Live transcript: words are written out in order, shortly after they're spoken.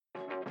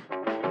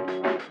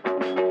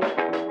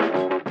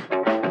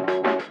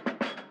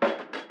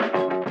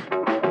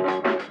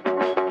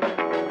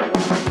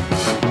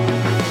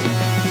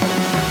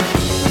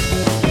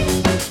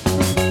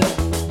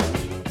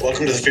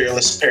Welcome to the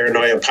Fearless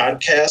Paranoia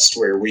podcast,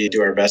 where we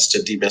do our best to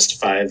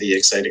demystify the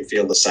exciting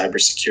field of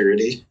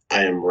cybersecurity.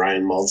 I am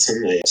Ryan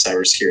Maltzen, a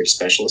cybersecurity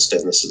specialist,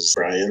 and this is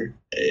Brian,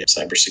 a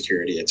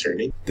cybersecurity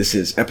attorney. This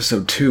is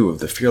episode 2 of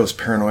the Fearless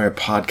Paranoia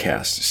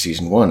podcast,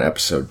 season 1,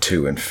 episode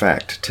 2. In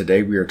fact,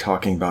 today we are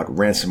talking about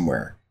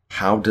ransomware.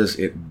 How does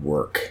it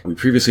work? We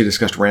previously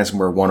discussed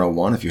Ransomware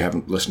 101. If you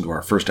haven't listened to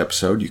our first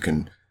episode, you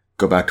can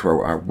go back to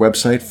our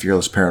website,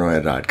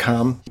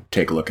 fearlessparanoia.com.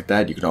 Take a look at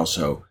that. You can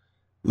also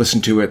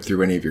listen to it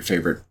through any of your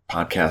favorite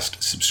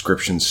podcast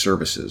subscription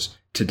services.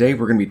 Today,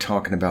 we're going to be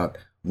talking about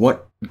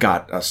what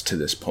got us to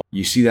this point.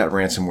 You see that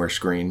ransomware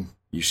screen,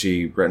 you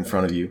see right in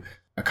front of you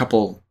a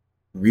couple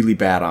really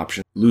bad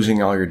options: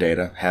 losing all your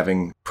data,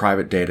 having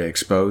private data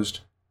exposed,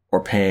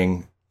 or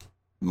paying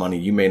money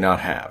you may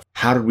not have.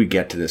 How did we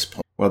get to this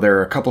point? Well, there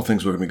are a couple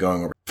things we're going to be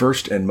going over.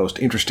 First, and most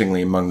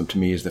interestingly among them to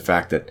me, is the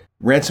fact that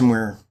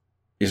ransomware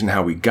isn't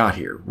how we got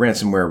here.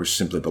 Ransomware was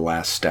simply the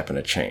last step in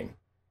a chain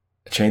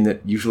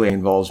that usually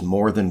involves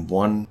more than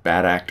one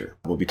bad actor.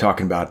 We'll be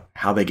talking about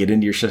how they get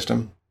into your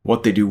system,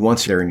 what they do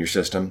once they're in your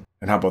system,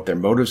 and how about their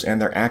motives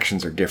and their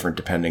actions are different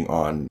depending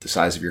on the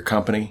size of your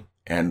company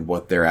and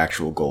what their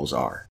actual goals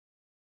are.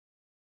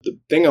 The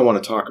thing I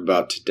want to talk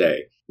about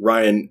today,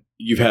 Ryan,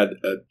 you've had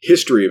a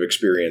history of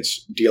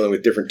experience dealing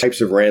with different types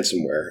of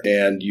ransomware,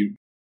 and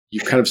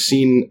you've kind of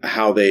seen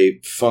how they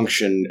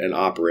function and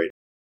operate.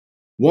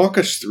 Walk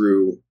us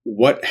through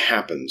what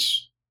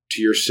happens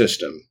to your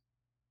system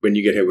when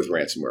you get hit with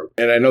ransomware.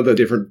 And I know that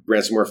different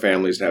ransomware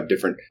families have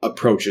different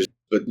approaches,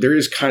 but there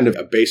is kind of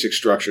a basic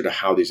structure to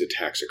how these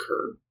attacks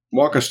occur.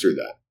 Walk us through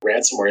that.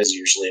 Ransomware is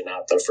usually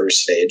not the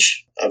first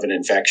stage of an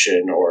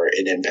infection or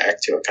an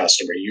impact to a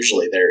customer.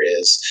 Usually there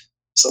is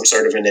some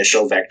sort of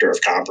initial vector of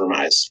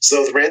compromise.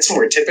 So the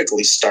ransomware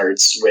typically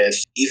starts with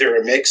either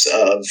a mix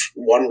of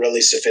one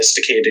really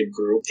sophisticated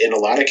group. In a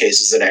lot of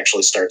cases, it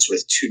actually starts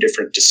with two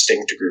different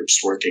distinct groups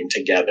working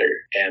together,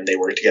 and they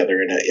work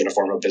together in a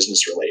form of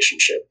business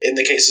relationship. In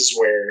the cases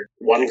where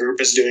one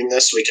group is doing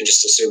this, we can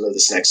just assume that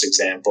this next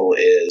example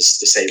is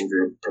the same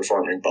group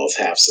performing both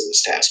halves of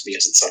this task,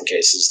 because in some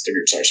cases the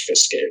groups are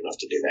sophisticated enough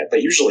to do that.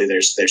 But usually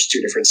there's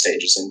two different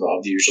stages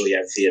involved. You usually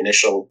have the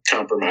initial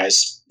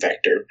compromise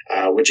vector,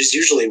 which is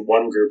usually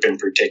one group in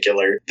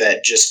particular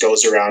that just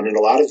goes around, and a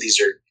lot of these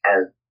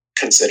are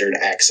considered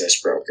access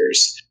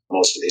brokers,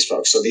 most of these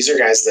folks. So these are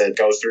guys that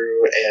go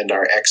through and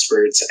are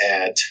experts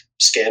at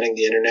scanning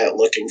the internet,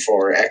 looking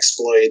for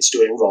exploits,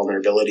 doing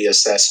vulnerability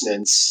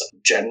assessments,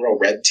 general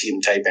red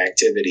team type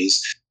activities,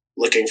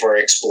 looking for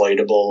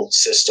exploitable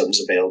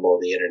systems available on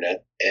the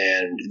internet,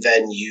 and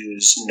then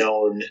use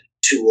known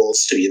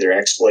tools to either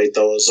exploit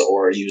those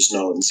or use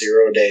known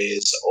 0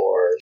 days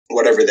or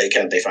whatever they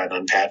can. They find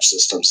unpatched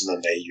systems, and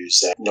then they use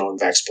that known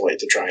exploit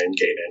to try and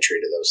gain entry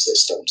to those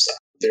systems.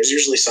 There's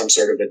usually some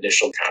sort of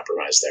initial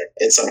compromise there.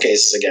 In some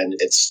cases, again,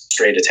 it's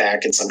straight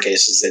attack. In some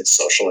cases, it's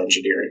social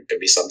engineering. It could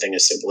be something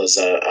as simple as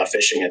a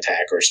phishing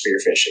attack or spear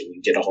phishing.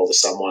 You get a hold of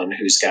someone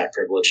who's got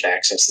privileged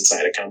access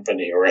inside a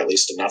company, or at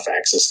least enough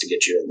access to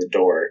get you in the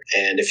door.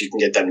 And if you can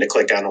get them to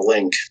click on a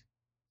link,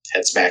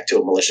 heads back to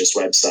a malicious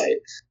website,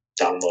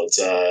 downloads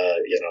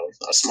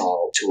a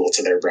small tool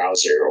to their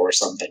browser or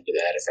something to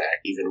that effect.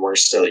 Even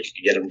worse still, you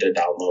can get them to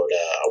download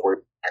a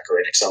Word doc or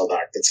an Excel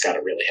doc that's got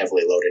a really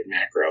heavily loaded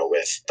macro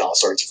with all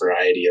sorts of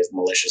variety of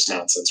malicious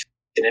nonsense.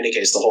 In any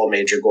case, the whole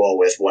major goal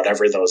with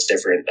whatever those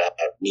different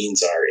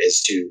means are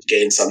is to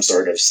gain some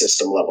sort of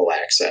system-level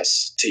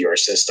access to your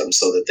system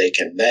so that they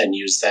can then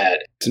use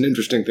that. It's an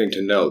interesting thing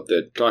to note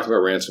that, talking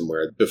about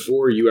ransomware,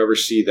 before you ever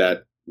see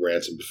that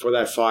ransom, before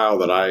that file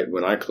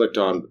when I clicked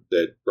on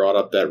that brought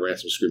up that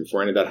ransom screen,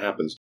 before any of that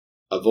happens,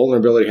 a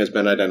vulnerability has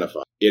been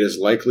identified. It has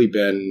likely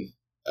been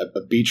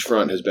a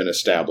beachfront has been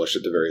established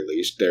at the very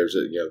least. There's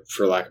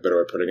for lack of a better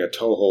way, putting a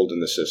toehold in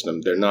the system.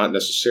 They're not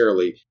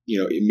necessarily,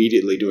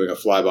 immediately doing a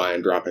flyby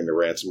and dropping the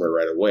ransomware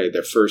right away.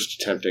 They're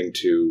first attempting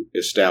to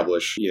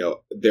establish,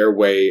 their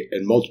way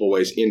in multiple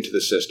ways into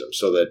the system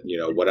so that,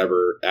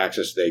 whatever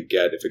access they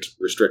get, if it's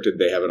restricted,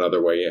 they have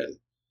another way in.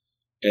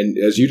 And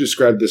as you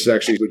described, this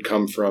actually would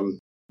come from,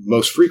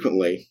 most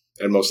frequently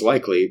and most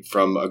likely,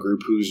 from a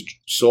group whose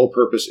sole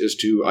purpose is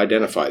to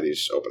identify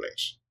these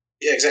openings.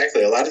 Yeah,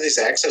 exactly. A lot of these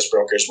access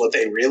brokers, what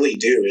they really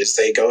do is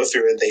they go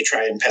through and they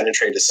try and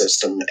penetrate a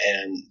system,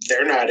 and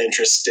they're not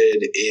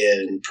interested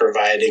in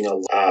providing a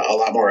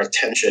lot more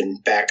attention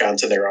back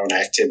onto their own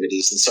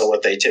activities. And so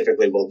what they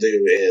typically will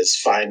do is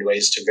find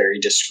ways to very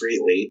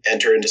discreetly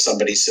enter into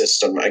somebody's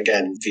system,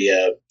 again,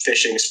 via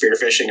phishing, spear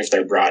phishing, if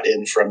they're brought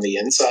in from the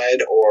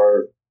inside,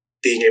 or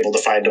being able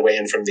to find a way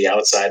in from the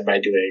outside by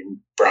doing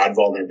broad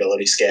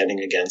vulnerability scanning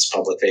against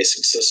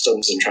public-facing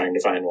systems and trying to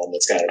find one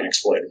that's got an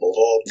exploitable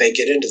hole. They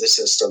get into the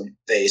system.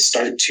 They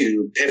start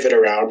to pivot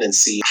around and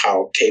see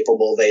how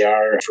capable they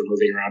are for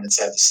moving around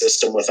inside the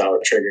system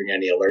without triggering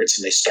any alerts,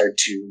 and they start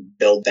to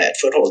build that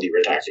foothold you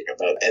were talking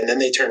about. And then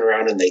they turn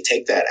around and they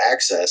take that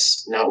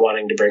access, not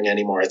wanting to bring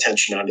any more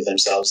attention onto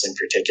themselves in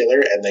particular,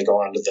 and they go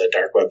onto the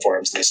dark web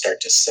forums and they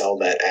start to sell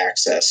that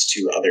access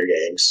to other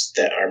gangs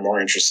that are more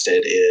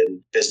interested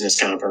in business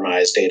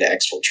compromise, data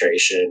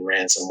exfiltration,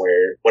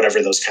 ransomware,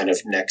 whatever those kind of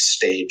next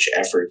stage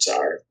efforts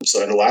are.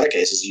 So in a lot of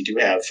cases, you do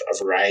have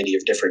a variety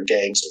of different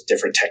gangs with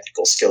different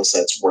technical skill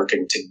sets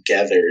working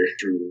together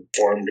through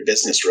formed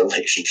business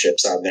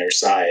relationships on their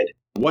side.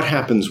 What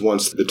happens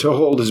once the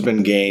toehold has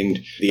been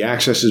gained, the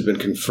access has been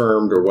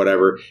confirmed or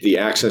whatever, the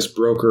access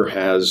broker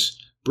has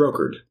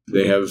brokered?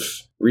 They have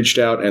reached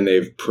out and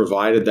they've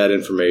provided that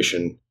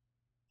information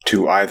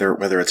to either,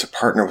 whether it's a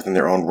partner within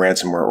their own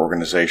ransomware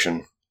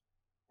organization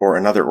or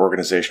another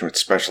organization which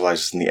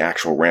specializes in the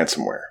actual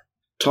ransomware.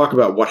 Talk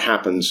about what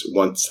happens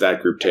once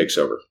that group takes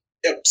over.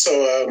 Yep.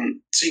 So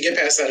you get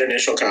past that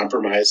initial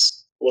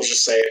compromise. We'll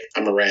just say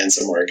I'm a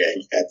ransomware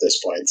gang at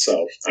this point.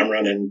 So I'm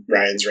running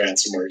Ryan's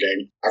ransomware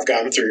gang. I've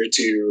gone through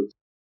to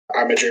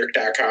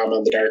I'mAJerk.com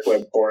on the dark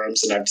web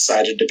forums, and I've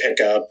decided to pick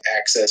up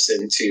access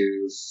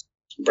into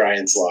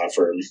Brian's law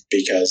firm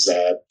because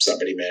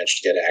somebody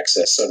managed to get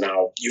access. So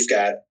now you've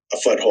got a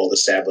foothold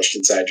established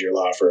inside your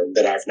law firm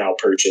that I've now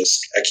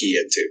purchased a key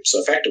into. So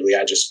effectively,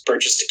 I just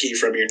purchased a key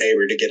from your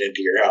neighbor to get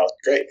into your house.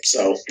 Great.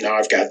 So now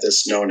I've got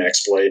this known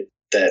exploit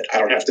that I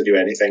don't have to do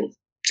anything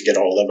to get a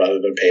hold of other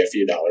than pay a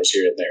few dollars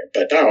here and there.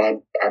 But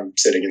now I'm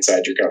sitting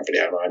inside your company.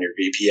 I'm on your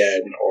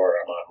VPN, or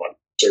I'm on one of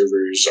the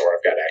servers, or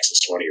I've got access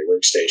to one of your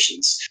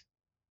workstations.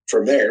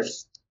 From there,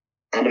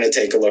 I'm going to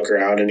take a look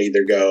around and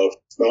either go,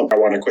 well, I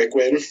want a quick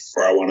win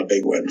or I want a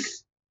big win.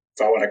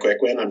 If I want a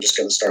quick win, I'm just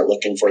going to start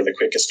looking for the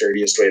quickest,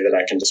 dirtiest way that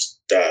I can just,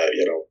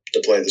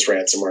 deploy this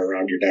ransomware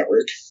around your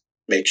network.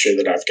 Make sure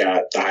that I've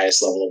got the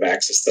highest level of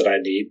access that I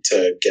need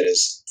to get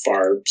as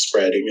far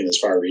spreading and as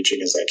far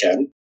reaching as I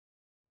can.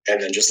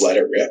 And then just let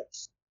it rip.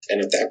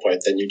 And at that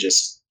point, then you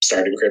just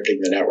start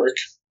encrypting the network.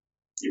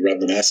 You run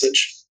the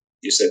message.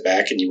 You sit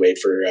back and you wait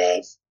for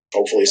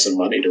hopefully some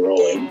money to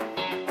roll in.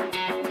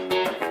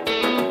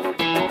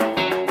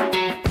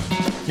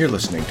 You're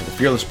listening to the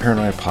Fearless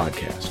Paranoia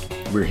Podcast.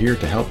 We're here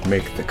to help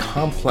make the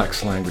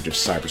complex language of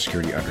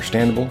cybersecurity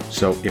understandable.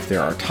 So if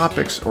there are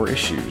topics or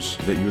issues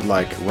that you'd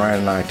like Ryan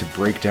and I to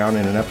break down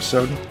in an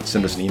episode,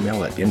 send us an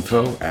email at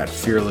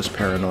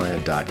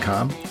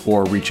info@fearlessparanoia.com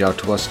or reach out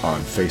to us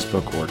on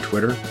Facebook or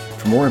Twitter.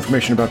 For more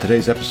information about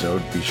today's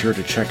episode, be sure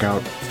to check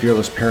out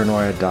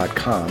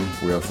fearlessparanoia.com,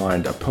 where you'll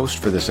find a post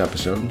for this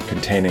episode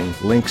containing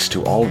links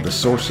to all of the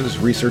sources,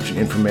 research, and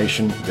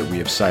information that we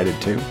have cited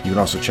to. You can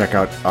also check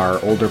out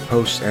our older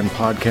posts and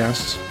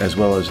podcasts, as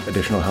well as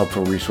additional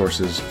helpful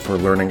resources for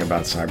learning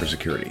about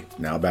cybersecurity.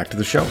 Now back to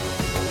the show.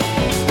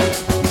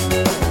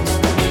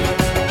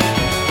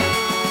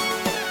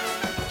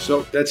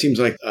 So that seems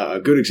like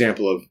a good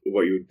example of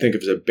what you would think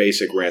of as a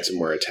basic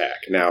ransomware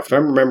attack. Now, if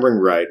I'm remembering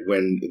right,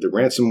 when the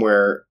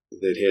ransomware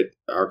that hit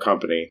our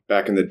company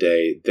back in the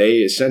day, they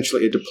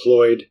essentially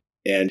deployed,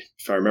 and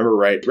if I remember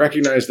right,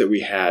 recognized that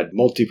we had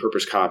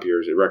multi-purpose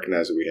copiers. It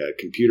recognized that we had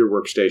computer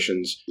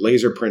workstations,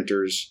 laser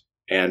printers,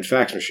 and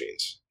fax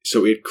machines.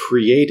 So it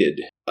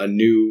created a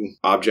new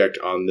object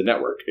on the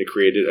network. It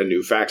created a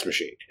new fax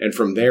machine. And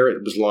from there,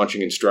 it was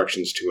launching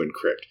instructions to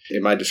encrypt.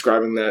 Am I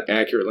describing that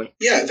accurately?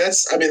 Yeah,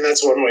 that's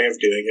one way of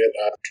doing it.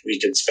 We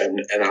could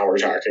spend an hour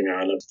talking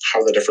on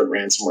how the different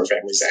ransomware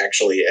families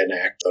actually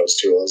enact those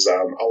tools.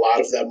 A lot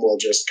of them will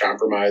just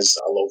compromise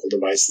a local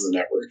device in the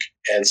network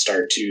and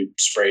start to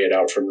spray it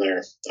out from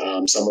there.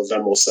 Some of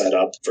them will set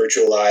up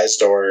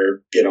virtualized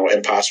or,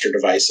 imposter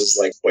devices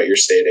like what you're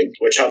stating,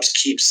 which helps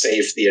keep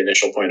safe the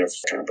initial point of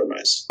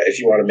compromise. If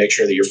you want to make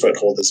sure that your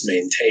foothold is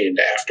maintained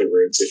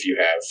afterwards, if you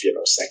have,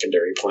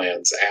 secondary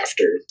plans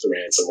after the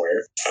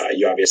ransomware,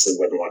 you obviously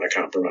wouldn't want to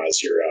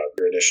compromise your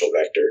initial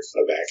vector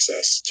of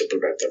access to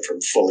prevent them from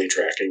fully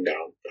tracking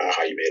down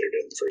how you made it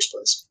in the first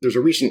place. There's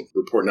a recent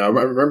report. Now,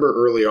 I remember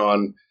early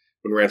on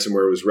when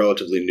ransomware was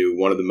relatively new,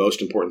 one of the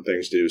most important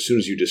things to do as soon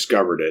as you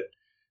discovered it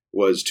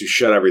was to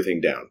shut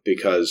everything down,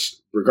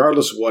 because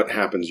regardless of what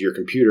happens, your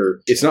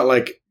computer, it's not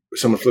like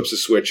someone flips a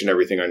switch and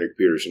everything on your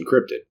computer is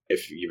encrypted.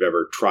 If you've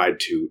ever tried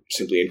to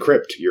simply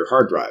encrypt your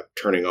hard drive,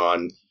 turning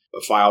on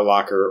a file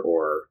locker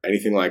or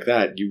anything like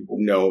that, you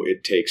know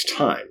it takes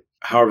time.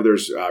 However,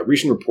 there's a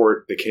recent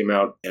report that came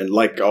out, and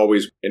like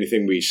always,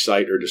 anything we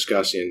cite or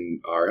discuss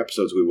in our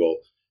episodes, we will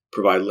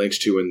provide links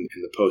to in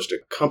the post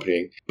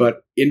accompanying,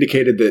 but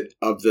indicated that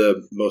of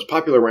the most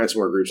popular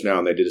ransomware groups now,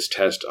 and they did this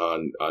test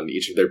on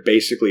each of their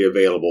basically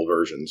available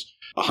versions,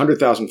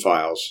 100,000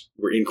 files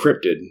were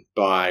encrypted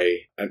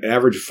by an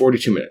average of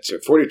 42 minutes. So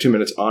 42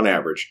 minutes on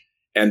average.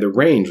 And the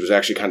range was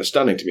actually kind of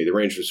stunning to me. The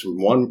range was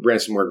from one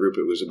ransomware group,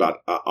 it was about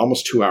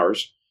almost 2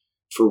 hours.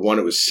 For one,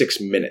 it was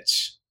 6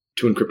 minutes.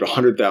 to encrypt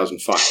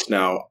 100,000 files.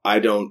 Now, I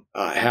don't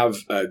have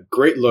a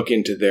great look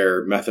into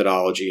their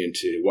methodology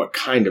into what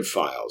kind of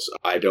files.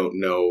 I don't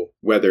know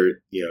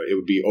whether it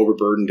would be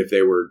overburdened if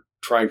they were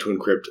trying to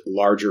encrypt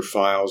larger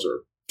files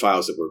or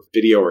files that were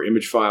video or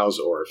image files,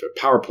 or if a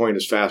PowerPoint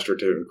is faster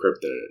to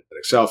encrypt than an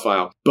Excel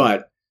file.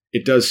 But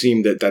it does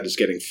seem that is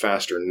getting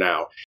faster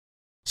now.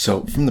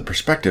 So from the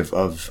perspective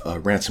of a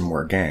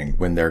ransomware gang,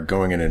 when they're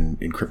going in and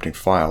encrypting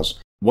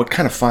files, what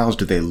kind of files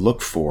do they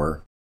look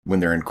for when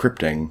they're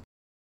encrypting?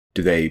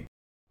 Do they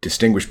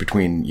distinguish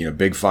between,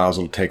 big files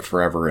that'll take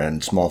forever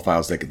and small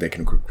files that they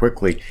can encrypt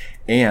quickly?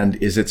 And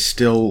is it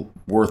still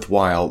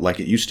worthwhile, like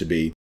it used to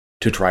be,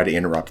 to try to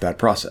interrupt that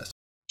process?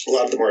 A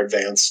lot of them are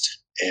advanced,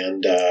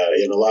 and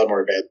a lot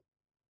more advanced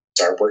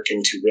are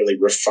working to really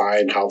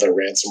refine how their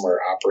ransomware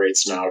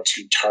operates now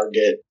to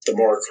target the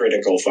more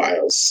critical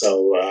files.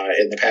 So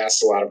in the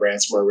past, a lot of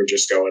ransomware would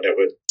just go and it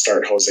would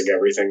start hosting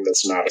everything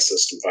that's not a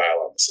system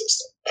file on the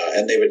system.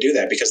 And they would do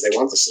that because they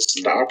want the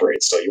system to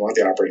operate. So you want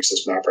the operating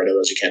system to operate,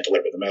 otherwise you can't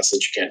deliver the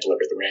message, you can't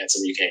deliver the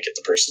ransom, you can't get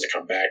the person to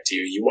come back to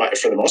you. You want,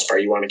 for the most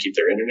part, you want to keep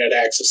their internet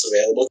access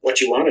available. What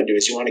you want to do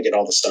is you want to get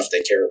all the stuff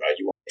they care about.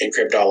 You want to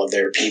encrypt all of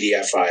their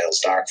PDF files,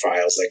 doc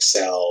files,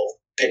 Excel,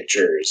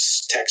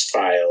 pictures, text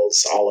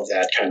files, all of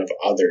that kind of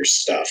other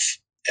stuff.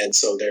 And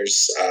so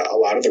there's a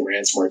lot of the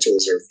ransomware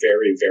tools are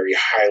very, very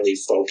highly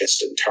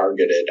focused and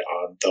targeted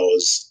on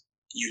those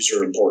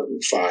user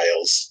important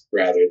files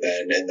rather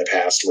than in the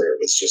past where it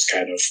was just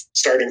kind of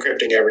start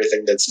encrypting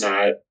everything that's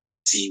not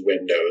C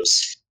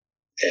Windows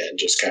and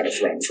just kind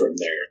of run from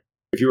there.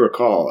 If you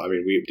recall,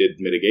 we did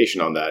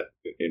mitigation on that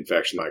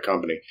infection in my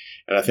company,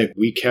 and I think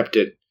we kept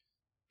it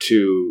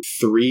to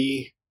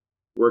 3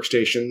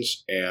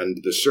 workstations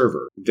and the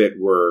server that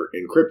were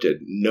encrypted.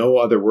 No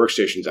other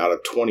workstations out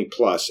of 20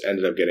 plus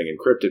ended up getting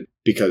encrypted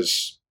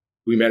because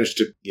we managed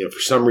to, for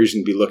some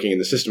reason, be looking in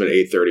the system at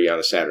 8:30 on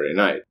a Saturday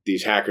night.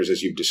 These hackers,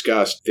 as you've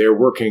discussed, they're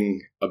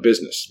working a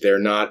business. They're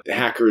not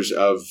hackers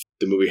of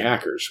the movie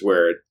Hackers,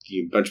 where a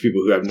bunch of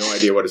people who have no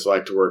idea what it's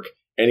like to work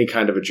any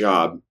kind of a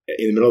job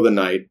in the middle of the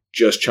night,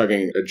 just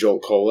chugging a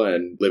Jolt Cola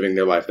and living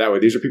their life that way.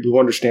 These are people who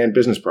understand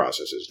business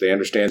processes. They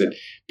understand that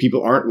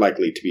people aren't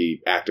likely to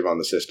be active on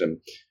the system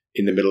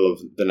in the middle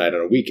of the night on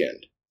a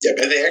weekend. Yeah,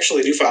 and they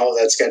actually do follow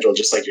that schedule,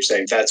 just like you're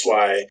saying. That's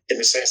why in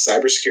the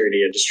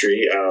cybersecurity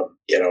industry,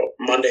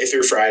 Monday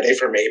through Friday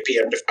from 8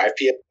 p.m. to 5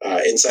 p.m.,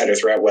 insider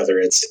threat, whether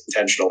it's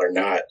intentional or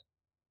not,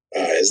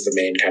 is the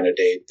main kind of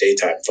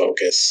daytime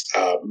focus.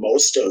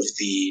 Most of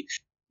the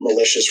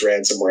malicious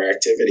ransomware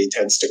activity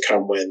tends to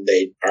come when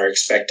they are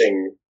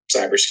expecting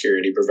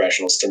cybersecurity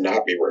professionals to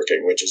not be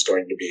working, which is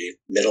going to be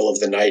middle of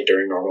the night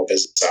during normal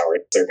business hours.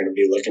 They're going to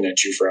be looking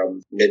at you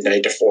from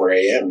midnight to 4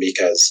 a.m.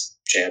 because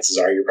chances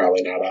are you're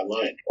probably not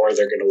online. Or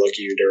they're going to look at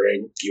you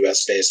during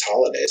U.S.-based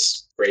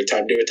holidays. Great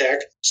time to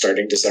attack,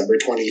 starting December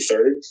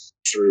 23rd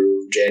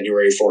through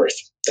January 4th.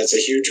 That's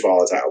a huge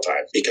volatile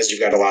time because you've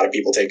got a lot of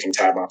people taking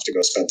time off to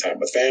go spend time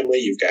with family.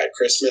 You've got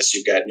Christmas,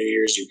 you've got New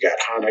Year's, you've got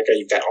Hanukkah,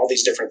 you've got all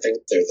these different things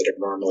there that are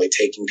normally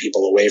taking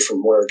people away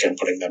from work and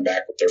putting them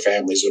back with their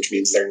families, which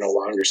means they're no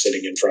longer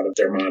sitting in front of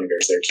their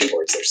monitors, their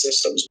keyboards, their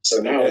systems. So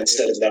now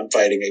instead of them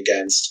fighting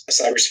against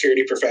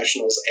cybersecurity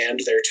professionals and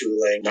their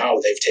tooling, now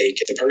they've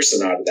taken the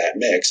person out of that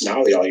mix. Now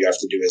all you have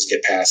to do is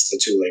get past the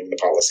tooling, the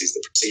policies,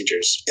 the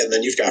procedures, and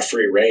then you've got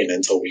free reign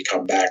until we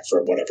come back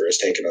from whatever has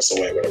taken us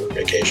away, whatever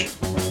vacation.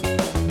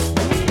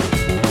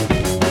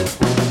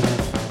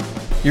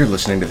 You're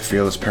listening to the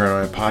Fearless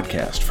Paranoia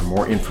Podcast. For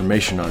more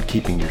information on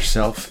keeping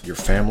yourself, your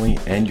family,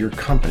 and your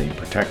company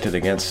protected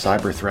against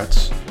cyber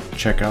threats,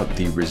 check out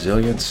the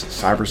Resilience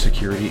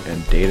Cybersecurity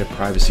and Data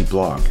Privacy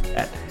blog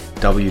at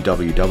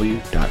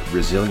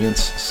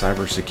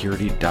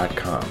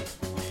www.resiliencecybersecurity.com.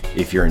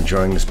 If you're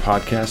enjoying this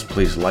podcast,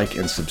 please like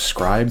and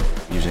subscribe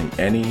using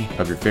any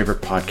of your favorite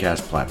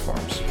podcast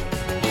platforms.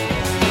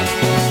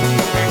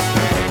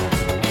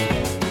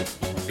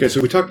 Okay, so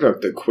we talked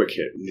about the quick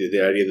hit,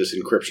 the idea of this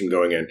encryption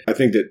going in. I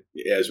think that,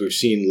 as we've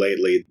seen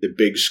lately, the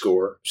big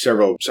score,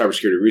 several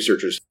cybersecurity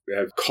researchers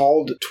have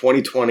called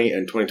 2020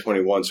 and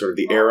 2021 sort of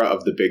the era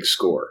of the big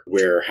score,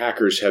 where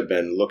hackers have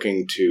been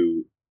looking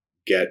to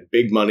get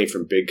big money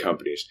from big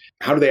companies.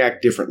 How do they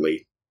act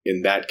differently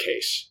in that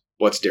case?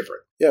 What's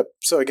different? Yep.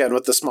 So again,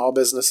 with the small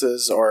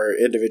businesses or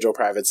individual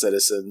private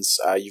citizens,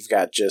 you've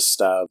got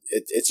just,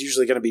 it's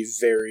usually going to be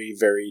very,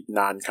 very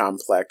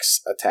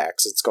non-complex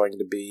attacks. It's going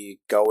to be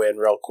go in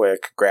real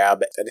quick,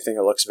 grab anything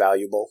that looks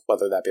valuable,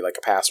 whether that be like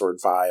a password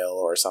file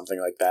or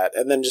something like that,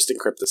 and then just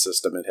encrypt the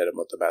system and hit them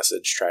with the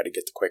message, try to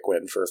get the quick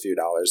win for a few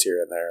dollars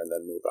here and there, and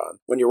then move on.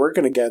 When you're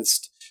working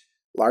against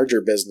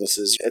larger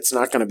businesses, it's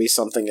not going to be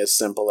something as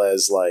simple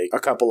as like a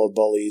couple of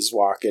bullies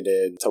walking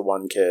in to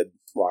one kid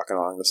walking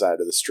along the side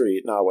of the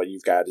street. Now what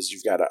you've got is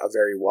you've got a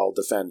very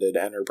well-defended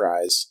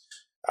enterprise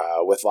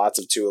with lots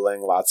of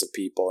tooling, lots of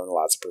people, and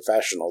lots of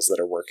professionals that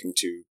are working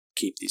to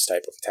keep these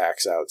type of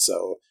attacks out.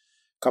 So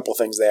a couple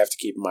things they have to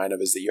keep in mind of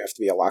is that you have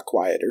to be a lot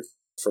quieter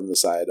from the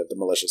side of the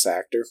malicious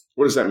actor.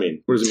 What does that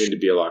mean? What does it mean to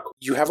be a lot quieter?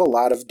 You have a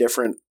lot of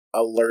different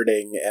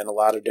alerting and a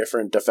lot of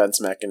different defense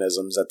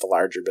mechanisms at the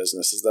larger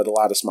businesses that a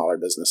lot of smaller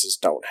businesses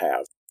don't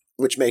have,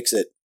 which makes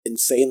it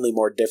insanely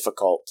more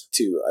difficult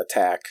to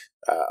attack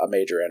a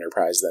major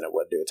enterprise than it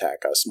would to attack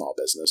a small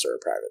business or a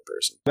private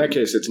person. In that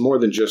case, it's more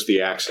than just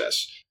the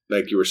access.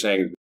 Like you were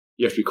saying,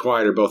 you have to be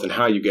quieter both in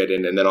how you get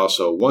in and then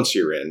also once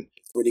you're in.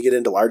 When you get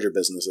into larger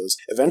businesses,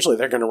 eventually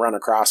they're going to run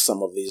across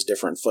some of these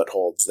different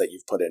footholds that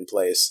you've put in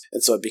place.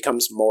 And so it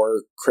becomes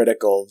more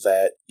critical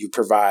that you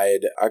provide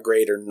a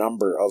greater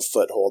number of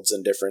footholds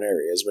in different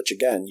areas, which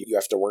again, you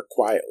have to work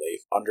quietly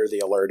under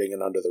the alerting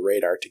and under the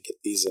radar to get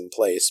these in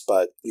place.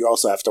 But you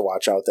also have to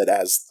watch out that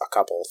as a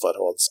couple of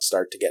footholds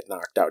start to get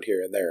knocked out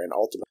here and there, and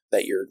ultimately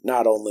that you're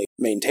not only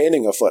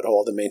maintaining a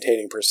foothold and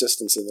maintaining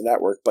persistence in the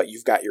network, but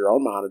you've got your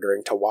own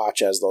monitoring to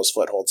watch as those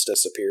footholds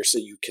disappear so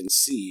you can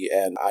see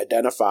and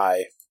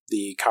identify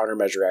the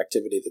countermeasure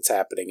activity that's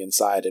happening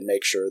inside and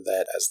make sure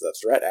that as the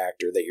threat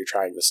actor that you're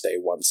trying to stay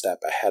one step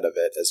ahead of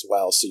it as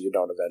well so you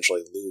don't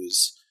eventually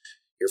lose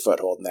your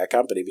foothold in that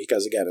company.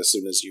 Because again, as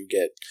soon as you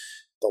get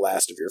the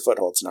last of your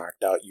footholds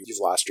knocked out, you've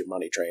lost your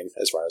money train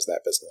as far as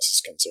that business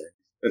is concerned.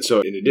 And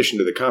so in addition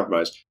to the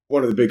compromise,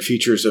 one of the big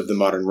features of the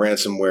modern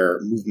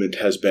ransomware movement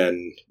has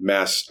been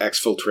mass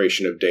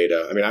exfiltration of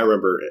data. I mean, I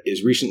remember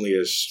as recently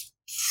as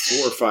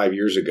 4 or 5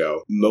 years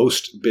ago,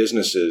 most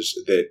businesses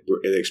that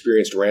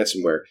experienced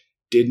ransomware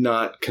did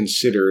not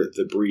consider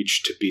the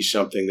breach to be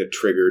something that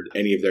triggered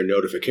any of their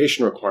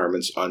notification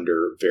requirements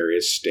under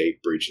various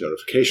state breach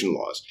notification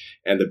laws.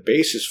 And the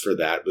basis for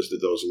that was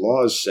that those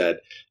laws said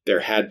there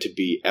had to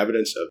be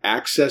evidence of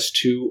access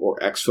to or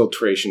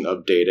exfiltration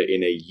of data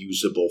in a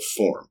usable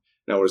form.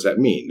 Now, what does that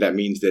mean? That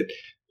means that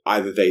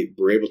either they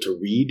were able to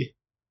read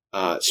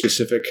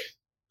specific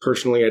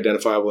personally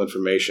identifiable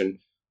information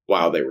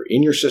while they were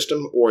in your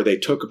system, or they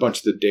took a bunch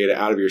of the data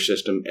out of your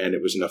system and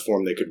it was in a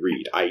form they could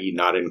read, i.e.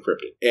 not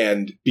encrypted.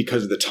 And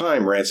because of the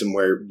time,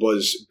 ransomware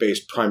was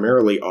based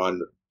primarily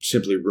on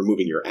simply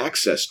removing your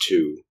access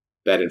to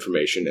that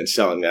information and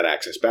selling that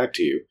access back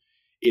to you,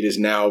 it is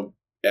now,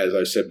 as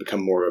I said,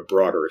 become more of a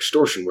broader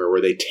extortionware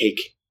where they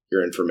take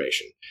your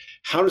information.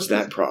 How does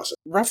that process?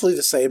 Roughly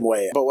the same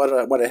way. But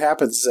what it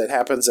happens is it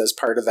happens as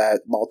part of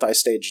that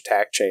multi-stage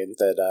attack chain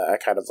that I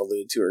kind of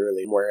alluded to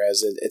earlier,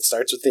 whereas it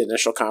starts with the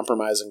initial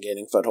compromise and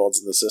gaining footholds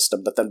in the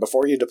system. But then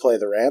before you deploy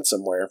the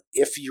ransomware,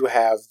 if you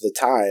have the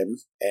time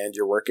and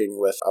you're working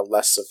with a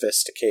less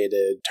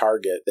sophisticated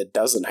target that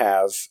doesn't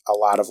have a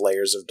lot of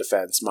layers of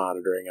defense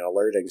monitoring and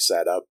alerting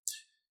set up,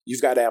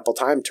 you've got ample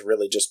time to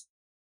really just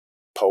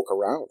poke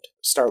around.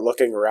 Start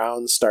looking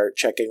around, start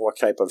checking what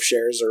type of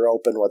shares are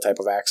open, what type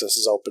of access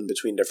is open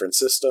between different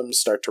systems,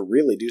 start to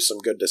really do some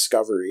good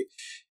discovery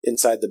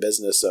inside the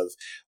business of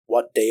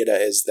what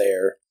data is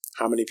there,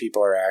 how many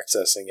people are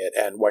accessing it,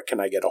 and what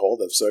can I get a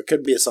hold of. So it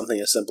could be something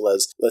as simple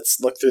as, let's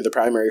look through the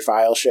primary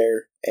file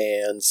share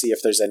and see if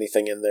there's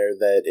anything in there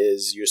that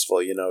is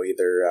useful,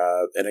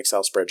 either an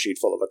Excel spreadsheet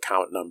full of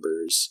account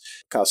numbers,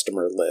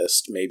 customer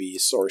list, maybe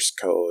source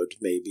code,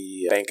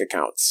 maybe bank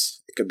accounts.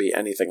 It could be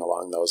anything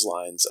along those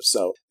lines.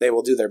 So they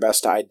will do their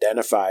best to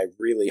identify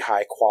really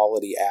high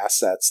quality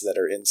assets that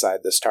are inside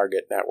this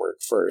target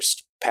network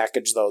first,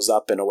 package those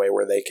up in a way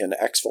where they can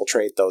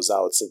exfiltrate those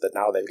out so that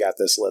now they've got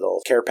this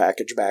little care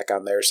package back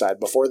on their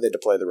side before they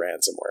deploy the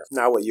ransomware.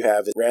 Now what you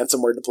have is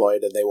ransomware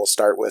deployed, and they will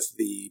start with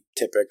the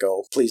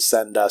typical, please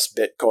send us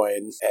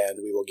Bitcoin and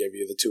we will give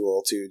you the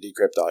tool to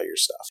decrypt all your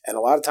stuff. And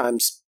a lot of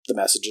times the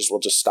messages will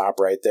just stop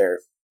right there.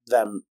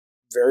 Them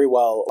very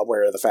well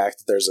aware of the fact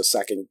that there's a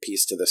second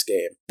piece to this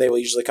game. They will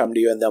usually come to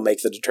you and they'll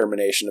make the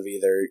determination of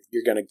either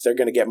they're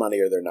gonna get money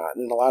or they're not.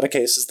 And in a lot of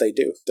cases they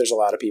do. There's a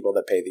lot of people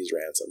that pay these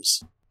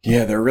ransoms.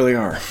 Yeah, there really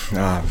are.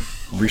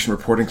 Recent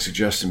reporting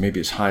suggests that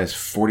maybe as high as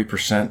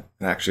 40%.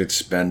 And actually,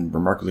 it's been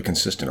remarkably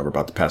consistent over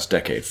about the past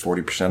decade.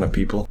 40% of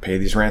people pay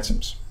these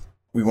ransoms.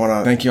 We want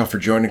to thank you all for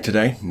joining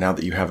today. Now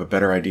that you have a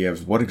better idea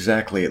of what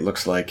exactly it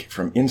looks like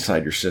from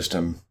inside your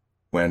system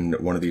when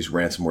one of these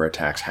ransomware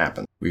attacks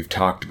happen. We've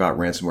talked about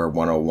Ransomware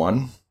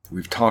 101.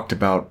 We've talked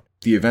about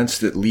the events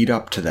that lead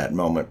up to that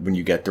moment when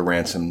you get the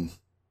ransom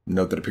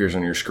note that appears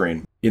on your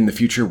screen. In the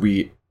future,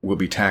 we will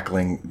be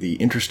tackling the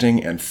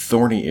interesting and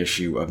thorny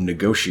issue of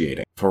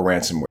negotiating for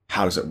ransomware.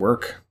 How does it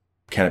work?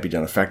 Can it be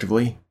done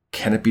effectively?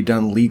 Can it be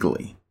done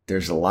legally?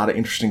 There's a lot of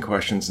interesting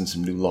questions and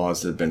some new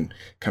laws that have been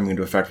coming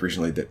into effect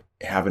recently that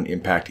have an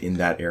impact in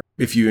that area.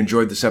 If you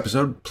enjoyed this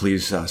episode,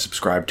 please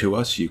subscribe to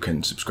us. You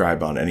can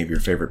subscribe on any of your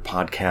favorite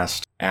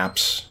podcast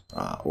apps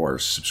or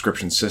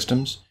subscription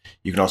systems.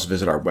 You can also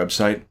visit our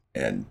website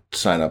and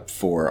sign up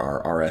for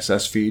our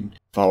RSS feed.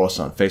 Follow us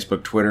on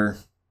Facebook, Twitter,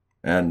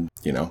 and,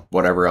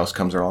 whatever else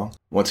comes along.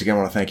 Once again, I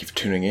want to thank you for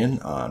tuning in.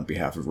 On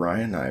behalf of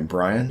Ryan, I'm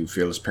Brian,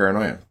 Fearless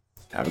Paranoia.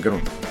 Have a good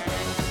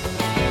one.